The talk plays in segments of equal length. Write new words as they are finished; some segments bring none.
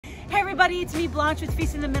Hey everybody, it's me Blanche with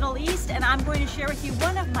Feast in the Middle East, and I'm going to share with you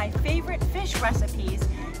one of my favorite fish recipes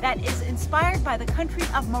that is inspired by the country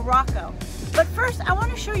of Morocco. But first, I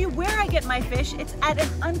want to show you where I get my fish. It's at an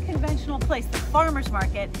unconventional place, the farmer's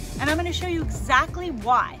market, and I'm going to show you exactly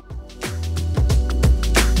why.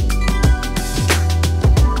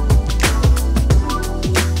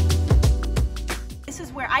 This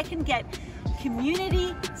is where I can get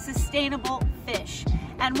community sustainable fish.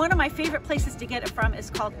 And one of my favorite places to get it from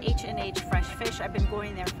is called H&H Fresh Fish. I've been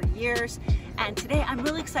going there for years. And today I'm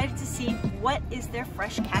really excited to see what is their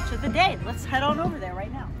fresh catch of the day. Let's head on over there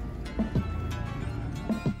right now.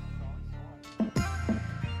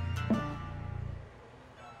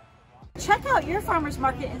 Check out your farmer's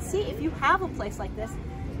market and see if you have a place like this.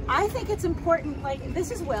 I think it's important, like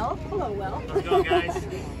this is Will. Hello, Will. How's it going, guys?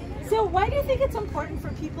 So why do you think it's important for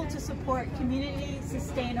people to support community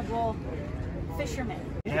sustainable fishermen?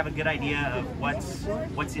 They have a good idea of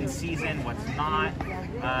what's in season, what's not.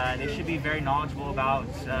 They should be very knowledgeable about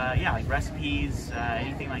like recipes,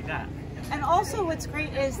 anything like that. And also what's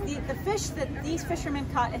great is the fish that these fishermen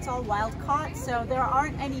caught, it's all wild caught, so there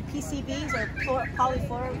aren't any PCBs or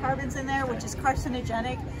polyfluorocarbons in there, which is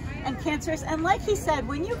carcinogenic and cancerous. And like he said,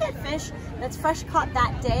 when you get fish that's fresh caught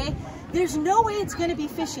that day, there's no way it's gonna be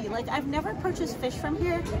fishy. Like, I've never purchased fish from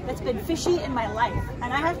here that's been fishy in my life.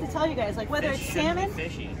 And I have to tell you guys, like, whether it's salmon,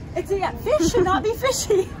 fish should not be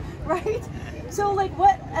fishy, right? So like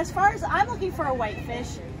as far as I'm looking for a white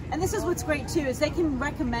fish, and this is what's great too, is they can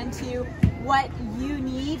recommend to you what you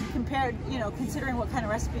need compared, considering what kind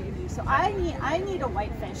of recipe you do. So I need a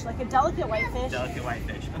white fish, like a delicate white fish. Delicate white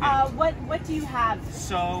fish. Okay. What do you have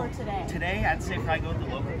for today? Today I'd say probably go with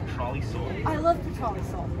the local petroleum sole. I love petroleum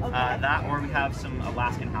sole. Okay. That, or we have some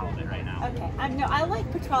Alaskan halibut right now. Okay. I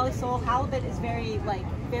like petroleum sole. Halibut is very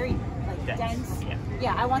dense.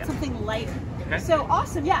 Yeah. I want something light. Okay. So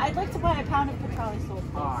awesome. Yeah, I'd like to buy a pound of petroleum sole.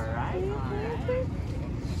 All right.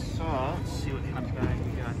 So let's see what kind of bag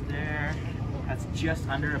we got there. That's just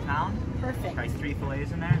under a pound. Perfect. Probably 3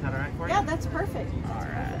 fillets in there. Is that all right for you? Yeah, that's perfect. All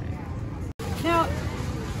right. Now,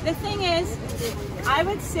 the thing is, I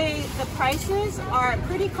would say the prices are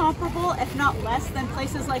pretty comparable, if not less, than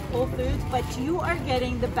places like Whole Foods, but you are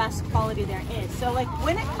getting the best quality there is. So like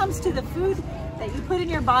when it comes to the food that you put in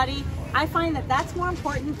your body, I find that that's more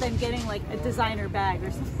important than getting like a designer bag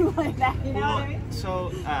or something like that, you know what I mean?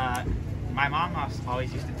 So, my mom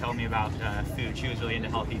always used to tell me about food. She was really into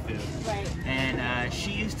healthy food. Right. And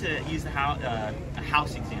she used to use a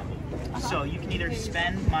house example. So you can either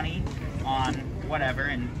spend money on whatever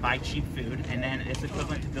and buy cheap food, and then it's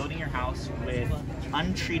equivalent to building your house with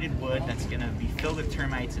untreated wood that's going to be filled with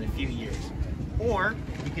termites in a few years. Or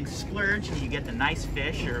you can splurge and you get the nice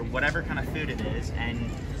fish or whatever kind of food it is, and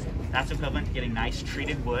that's equivalent to getting nice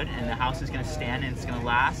treated wood, and the house is going to stand and it's going to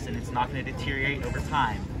last and it's not going to deteriorate over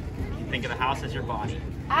time. Think of the house as your body.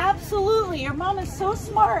 Absolutely. Your mom is so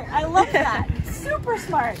smart. I love that. Super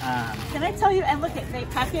smart. Can I tell you, and look, they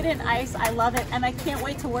pack it in ice. I love it. And I can't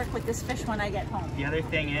wait to work with this fish when I get home. The other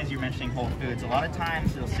thing is, you're mentioning Whole Foods. A lot of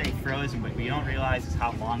times they'll say frozen, but what you don't realize is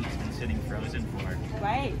how long it's been sitting frozen for.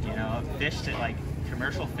 Right.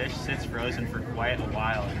 Commercial fish sits frozen for quite a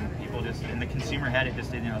while, and people just, in the consumer head, it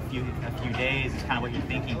just, a few days is kind of what you're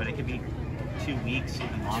thinking, but it could be 2 weeks,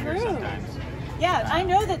 even longer sometimes. Yeah, I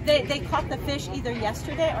know that they caught the fish either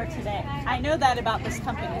yesterday or today. I know that about this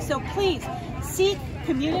company. So please seek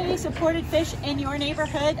community supported fish in your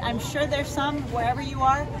neighborhood. I'm sure there's some wherever you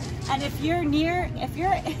are. And if you're in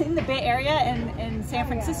the Bay Area in San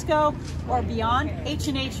Francisco or beyond,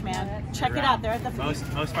 H&H, man, check it out. They're at the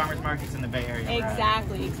most farmers markets in the Bay Area.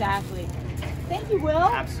 Exactly. Thank you, Will.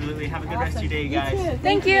 Absolutely. Have a good rest of your day, you guys. You too.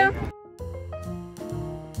 Thank you.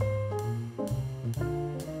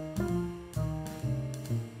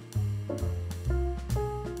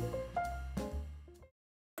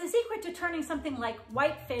 The secret to turning something like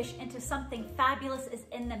white fish into something fabulous is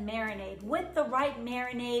in the marinade. With the right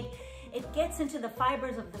marinade, it gets into the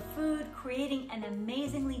fibers of the food, creating an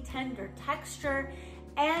amazingly tender texture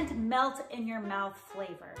and melt in your mouth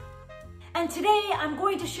flavor. And today I'm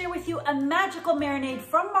going to share with you a magical marinade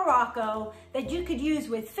from Morocco that you could use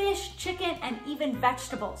with fish, chicken, and even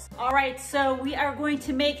vegetables. All right, so we are going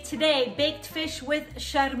to make today baked fish with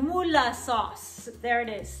Chermoula sauce. There it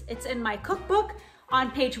is. It's in my cookbook on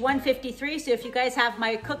page 153. So if you guys have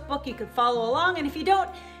my cookbook, you could follow along. And if you don't,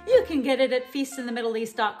 you can get it at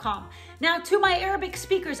feastinthemiddleeast.com. Now, to my Arabic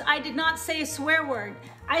speakers, I did not say a swear word.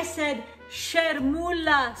 I said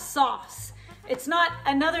Chermoula sauce. It's not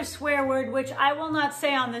another swear word, which I will not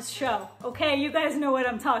say on this show. Okay, you guys know what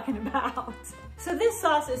I'm talking about. So this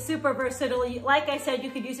sauce is super versatile. Like I said, you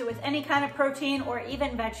could use it with any kind of protein or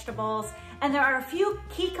even vegetables. And there are a few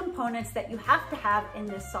key components that you have to have in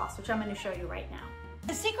this sauce, which I'm going to show you right now.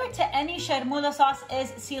 The secret to any chermoula sauce is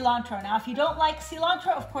cilantro. Now, if you don't like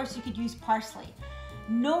cilantro, of course, you could use parsley.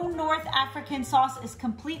 No North African sauce is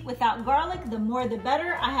complete without garlic. The more the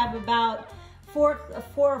better. I have about four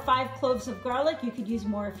or five cloves of garlic. You could use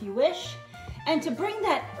more if you wish. And to bring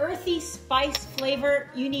that earthy spice flavor,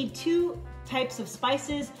 you need two types of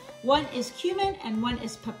spices. One is cumin and one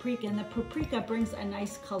is paprika, and the paprika brings a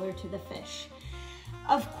nice color to the fish.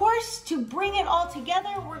 Of course, to bring it all together,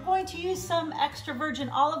 we're going to use some extra virgin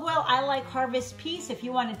olive oil. I like Harvest Peace. If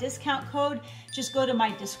you want a discount code, just go to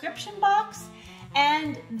my description box.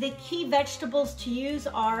 And the key vegetables to use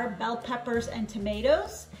are bell peppers and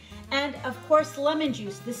tomatoes. And of course, lemon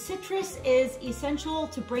juice. The citrus is essential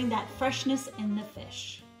to bring that freshness in the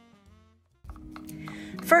fish.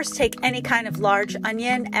 First, take any kind of large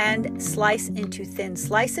onion and slice into thin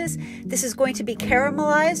slices. This is going to be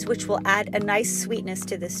caramelized, which will add a nice sweetness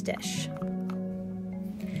to this dish.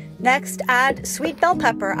 Next, add sweet bell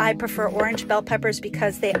pepper. I prefer orange bell peppers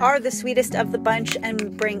because they are the sweetest of the bunch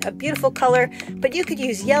and bring a beautiful color, but you could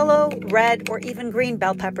use yellow, red, or even green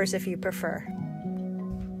bell peppers if you prefer.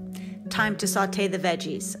 Time to saute the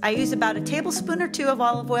veggies. I use about a tablespoon or two of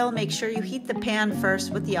olive oil. Make sure you heat the pan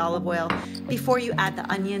first with the olive oil before you add the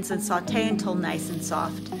onions and saute until nice and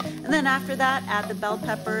soft. And then after that, add the bell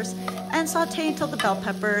peppers and saute until the bell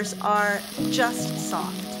peppers are just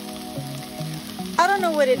soft. I don't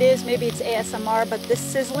know what it is, maybe it's ASMR, but this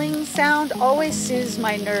sizzling sound always soothes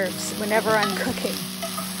my nerves whenever I'm cooking.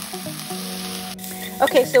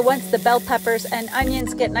 Okay, so once the bell peppers and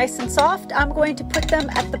onions get nice and soft, I'm going to put them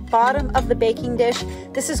at the bottom of the baking dish.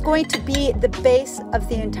 This is going to be the base of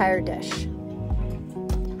the entire dish.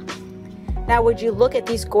 Now, would you look at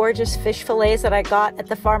these gorgeous fish fillets that I got at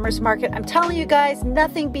the farmer's market? I'm telling you guys,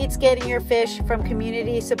 nothing beats getting your fish from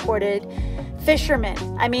community-supported fishermen.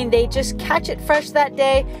 I mean, they just catch it fresh that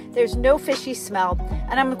day. There's no fishy smell.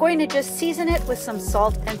 And I'm going to just season it with some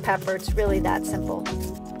salt and pepper. It's really that simple.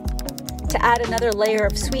 To add another layer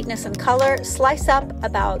of sweetness and color, slice up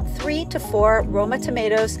about 3 to 4 Roma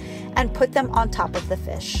tomatoes and put them on top of the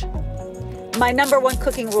fish. My #1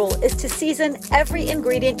 cooking rule is to season every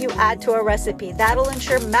ingredient you add to a recipe. That'll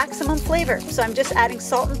ensure maximum flavor. So I'm just adding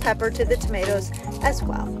salt and pepper to the tomatoes as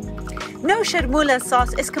well. No chermoula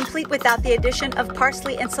sauce is complete without the addition of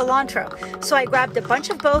parsley and cilantro. So I grabbed a bunch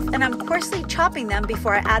of both and I'm coarsely chopping them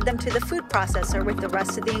before I add them to the food processor with the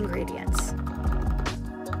rest of the ingredients.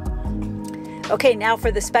 Okay, now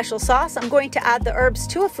for the special sauce, I'm going to add the herbs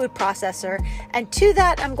to a food processor, and to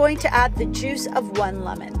that I'm going to add the juice of 1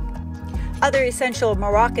 lemon. Other essential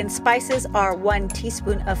Moroccan spices are 1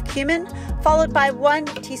 teaspoon of cumin, followed by 1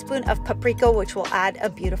 teaspoon of paprika, which will add a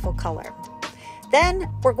beautiful color. Then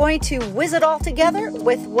we're going to whiz it all together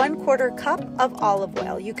with 1/4 cup of olive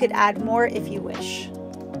oil. You could add more if you wish.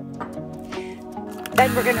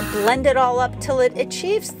 Then we're going to blend it all up till it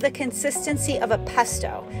achieves the consistency of a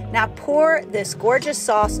pesto. Now pour this gorgeous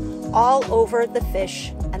sauce all over the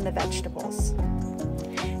fish and the vegetables.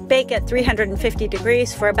 Bake at 350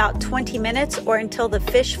 degrees for about 20 minutes or until the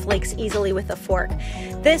fish flakes easily with a fork.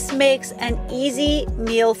 This makes an easy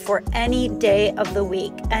meal for any day of the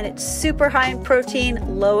week, and it's super high in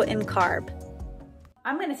protein, low in carb.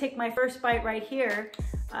 I'm going to take my first bite right here.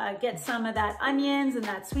 Get some of that onions and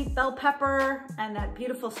that sweet bell pepper and that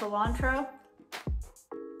beautiful cilantro.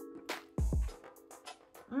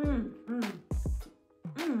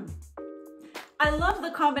 I love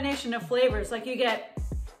the combination of flavors. Like, you get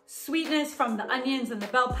sweetness from the onions and the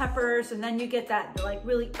bell peppers, and then you get that like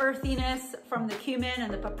really earthiness from the cumin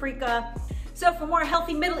and the paprika. So for more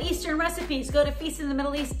healthy Middle Eastern recipes, go to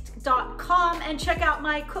feastinthemiddleeast.com and check out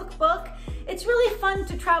my cookbook. It's really fun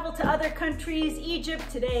to travel to other countries. Egypt,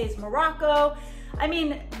 today is Morocco. I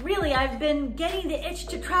mean, really, I've been getting the itch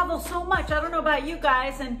to travel so much. I don't know about you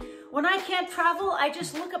guys, and when I can't travel, I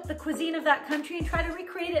just look up the cuisine of that country and try to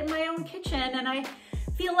recreate it in my own kitchen, and I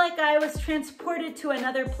feel like I was transported to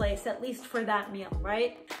another place, at least for that meal,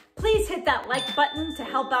 right? Please hit that like button to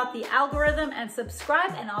help out the algorithm and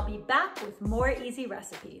subscribe, and I'll be back with more easy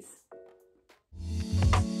recipes.